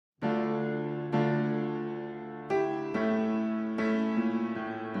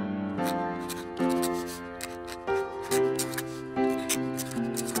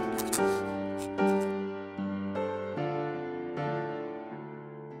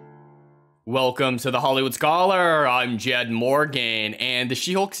Welcome to the Hollywood Scholar. I'm Jed Morgan, and the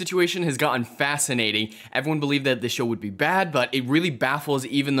She-Hulk situation has gotten fascinating. Everyone believed that the show would be bad, but it really baffles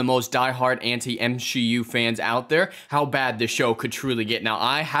even the most diehard anti-MCU fans out there how bad the show could truly get. Now,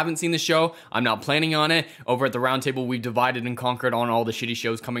 I haven't seen the show. I'm not planning on it. Over at the Roundtable, we've divided and conquered on all the shitty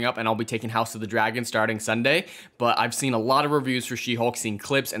shows coming up, and I'll be taking House of the Dragon starting Sunday. But I've seen a lot of reviews for She-Hulk, seen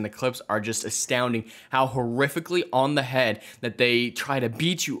clips, and the clips are just astounding how horrifically on the head that they try to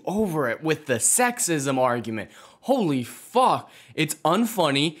beat you over it with the sexism argument. Holy fuck. It's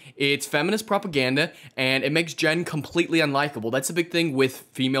unfunny, it's feminist propaganda, and it makes Jen completely unlikable. That's a big thing with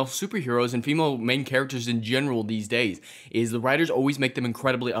female superheroes and female main characters in general these days, is the writers always make them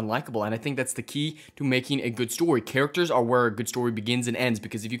incredibly unlikable, and I think that's the key to making a good story. Characters are where a good story begins and ends,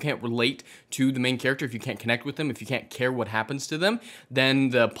 because if you can't relate to the main character, if you can't connect with them, if you can't care what happens to them, then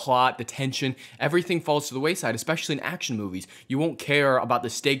the plot, the tension, everything falls to the wayside, especially in action movies. You won't care about the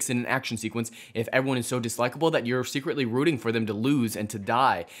stakes in an action sequence if everyone is so dislikable that you're secretly rooting for them to lose and to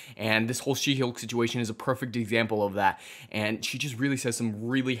die. And this whole She-Hulk situation is a perfect example of that. And she just really says some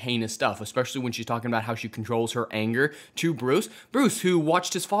really heinous stuff, especially when she's talking about how she controls her anger to Bruce. Bruce, who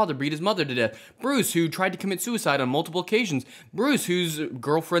watched his father beat his mother to death. Bruce, who tried to commit suicide on multiple occasions. Bruce, whose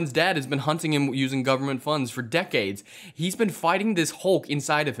girlfriend's dad has been hunting him using government funds for decades. He's been fighting this Hulk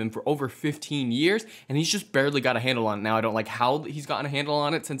inside of him for over 15 years, and he's just barely got a handle on it. Now, I don't like how he's gotten a handle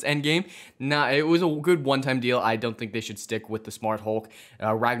on it since Endgame. Nah, it was a good one-time deal. I don't think they should stick with the smart Hulk.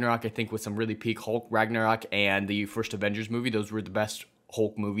 Ragnarok, I think, was some really peak Hulk. Ragnarok and the first Avengers movie, those were the best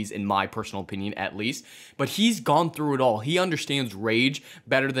Hulk movies in my personal opinion, at least. But he's gone through it all. He understands rage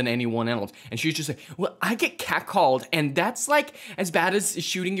better than anyone else. And she's just like, well, I get catcalled, and that's like as bad as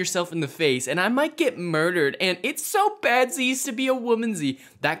shooting yourself in the face, and I might get murdered, and it's so bad Z's to be a woman Z.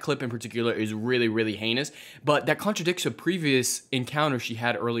 That clip in particular is really, really heinous, but that contradicts a previous encounter she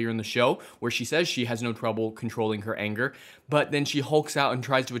had earlier in the show, where she says she has no trouble controlling her anger, but then she hulks out and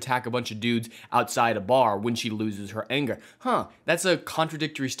tries to attack a bunch of dudes outside a bar when she loses her anger. That's a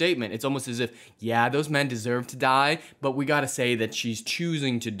contradictory statement. It's almost as if, yeah, those men deserve to die, but we gotta say that she's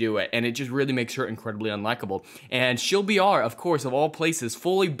choosing to do it, and it just really makes her incredibly unlikable. And CBR, of course, of all places,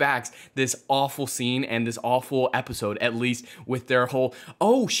 fully backs this awful scene and this awful episode, at least with their whole,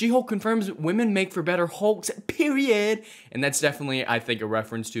 oh, She-Hulk confirms women make for better Hulks, period. And that's definitely, I think, a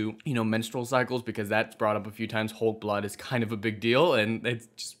reference to, menstrual cycles, because that's brought up a few times. Hulk blood is kind of a big deal, and it's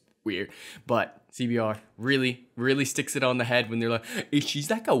just weird. But CBR really, really sticks it on the head when they're like, she's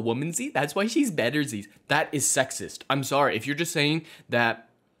like a woman Z, that's why she's better Z. That is sexist. I'm sorry. If you're just saying that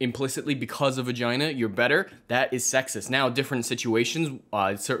implicitly because of vagina, you're better, that is sexist. Now, different situations,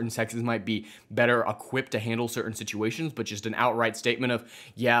 certain sexes might be better equipped to handle certain situations, but just an outright statement of,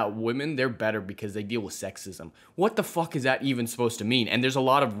 yeah, women, they're better because they deal with sexism. What the fuck is that even supposed to mean? And there's a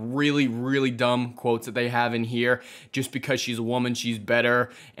lot of really, really dumb quotes that they have in here. Just because she's a woman, she's better,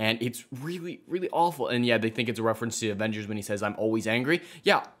 and it's really, really awful. And yeah, they think it's a reference to Avengers when he says, I'm always angry.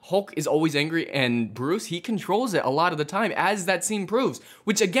 Yeah, Hulk is always angry, and Bruce, he controls it a lot of the time, as that scene proves,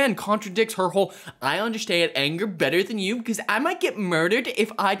 which again contradicts her whole, I understand anger better than you because I might get murdered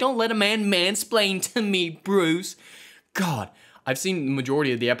if I don't let a man mansplain to me, Bruce. God, I've seen the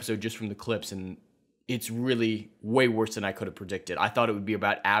majority of the episode just from the clips, and it's really way worse than I could have predicted. I thought it would be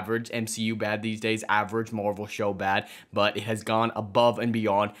about average MCU bad these days, average Marvel show bad, but it has gone above and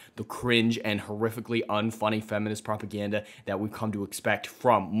beyond the cringe and horrifically unfunny feminist propaganda that we've come to expect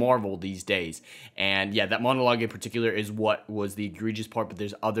from Marvel these days. And yeah, that monologue in particular is what was the egregious part, but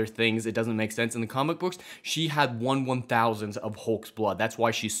there's other things. It doesn't make sense in the comic books. She had 1/1000th of Hulk's blood. That's why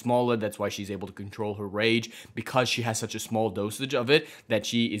she's smaller. That's why she's able to control her rage, because she has such a small dosage of it that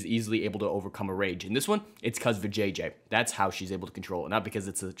she is easily able to overcome a rage. In this one, it's because of JJ. That's how she's able to control it, not because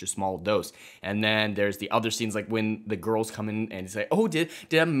it's such a small dose. And then there's the other scenes, like when the girls come in and say, oh, did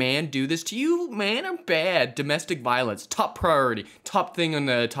a man do this to you? Man or bad? Domestic violence, top priority, top thing on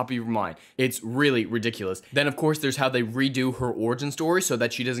the top of your mind. It's really ridiculous. Then, of course, there's how they redo her origin story so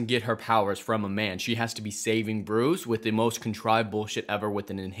that she doesn't get her powers from a man. She has to be saving Bruce with the most contrived bullshit ever with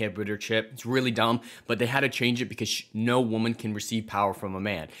an inhibitor chip. It's really dumb, but they had to change it because no woman can receive power from a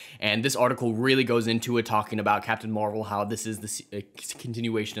man. And this article really goes into it, talking about Captain Marvel, how this is the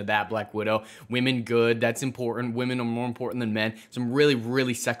continuation of that. Black Widow, women good, that's important. Women are more important than men. Some really,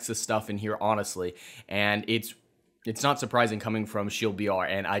 really sexist stuff in here, honestly. And it's not surprising coming from CBR,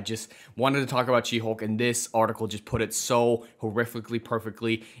 and I just wanted to talk about She-Hulk, and this article just put it so horrifically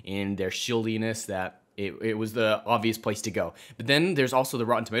perfectly in their shieldiness that It was the obvious place to go. But then there's also the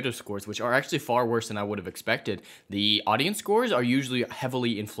Rotten Tomatoes scores, which are actually far worse than I would have expected. The audience scores are usually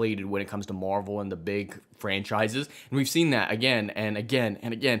heavily inflated when it comes to Marvel and the big franchises, and we've seen that again and again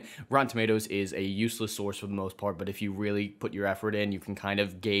and again. Rotten Tomatoes is a useless source for the most part, but if you really put your effort in, you can kind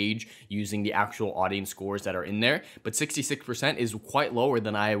of gauge using the actual audience scores that are in there. But 66% is quite lower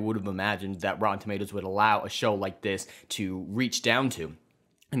than I would have imagined that Rotten Tomatoes would allow a show like this to reach down to.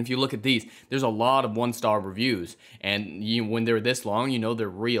 And if you look at these, there's a lot of one-star reviews, and when they're this long, you know they're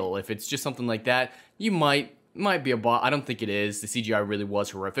real. If it's just something like that, you might be a bot. I don't think it is. The CGI really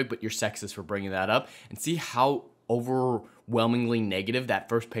was horrific, but you're sexist for bringing that up. And see how overwhelmingly negative that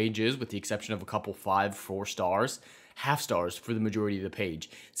first page is, with the exception of a couple 5, 4 stars. Half stars for the majority of the page.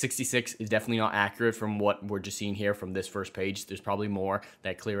 66 is definitely not accurate from what we're just seeing here from this first page. There's probably more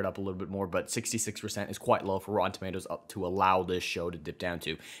that clear it up a little bit more, but 66% is quite low for Rotten Tomatoes up to allow this show to dip down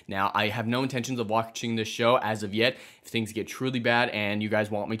to. Now, I have no intentions of watching this show as of yet. If things get truly bad and you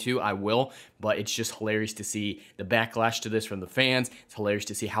guys want me to, I will, but it's just hilarious to see the backlash to this from the fans. It's hilarious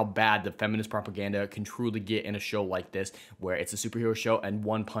to see how bad the feminist propaganda can truly get in a show like this, where it's a superhero show and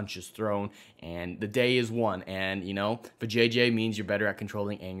one punch is thrown and the day is won. And, you know, but JJ means you're better at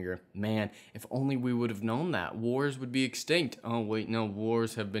controlling anger. Man, if only we would have known that. Wars would be extinct. Oh, wait, no,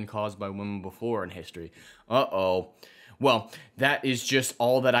 wars have been caused by women before in history. Uh-oh. Well, that is just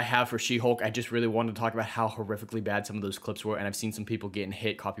all that I have for She-Hulk. I just really wanted to talk about how horrifically bad some of those clips were, and I've seen some people getting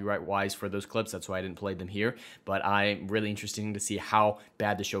hit copyright-wise for those clips. That's why I didn't play them here, but I'm really interested to see how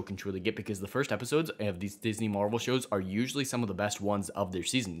bad the show can truly get, because the first episodes of these Disney Marvel shows are usually some of the best ones of their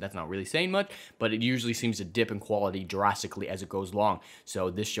season. That's not really saying much, but it usually seems to dip in quality drastically as it goes along.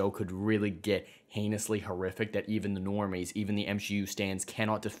 So this show could really get heinously horrific that even the normies, even the MCU stans,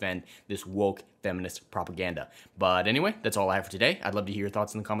 cannot defend this woke feminist propaganda. But anyway, that's all I have for today. I'd love to hear your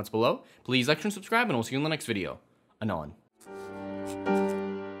thoughts in the comments below. Please like and subscribe, and we'll see you in the next video. Anon.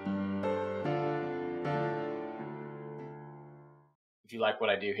 If you like what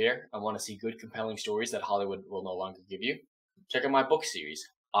I do here and want to see good, compelling stories that Hollywood will no longer give you, check out my book series,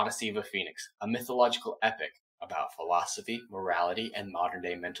 Odyssey of a Phoenix, a mythological epic about philosophy, morality, and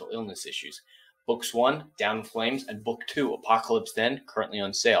modern-day mental illness issues. Books 1, Down in Flames, and Book 2, Apocalypse Then, currently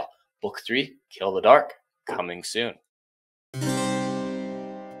on sale. Book 3, Kill the Dark, coming soon.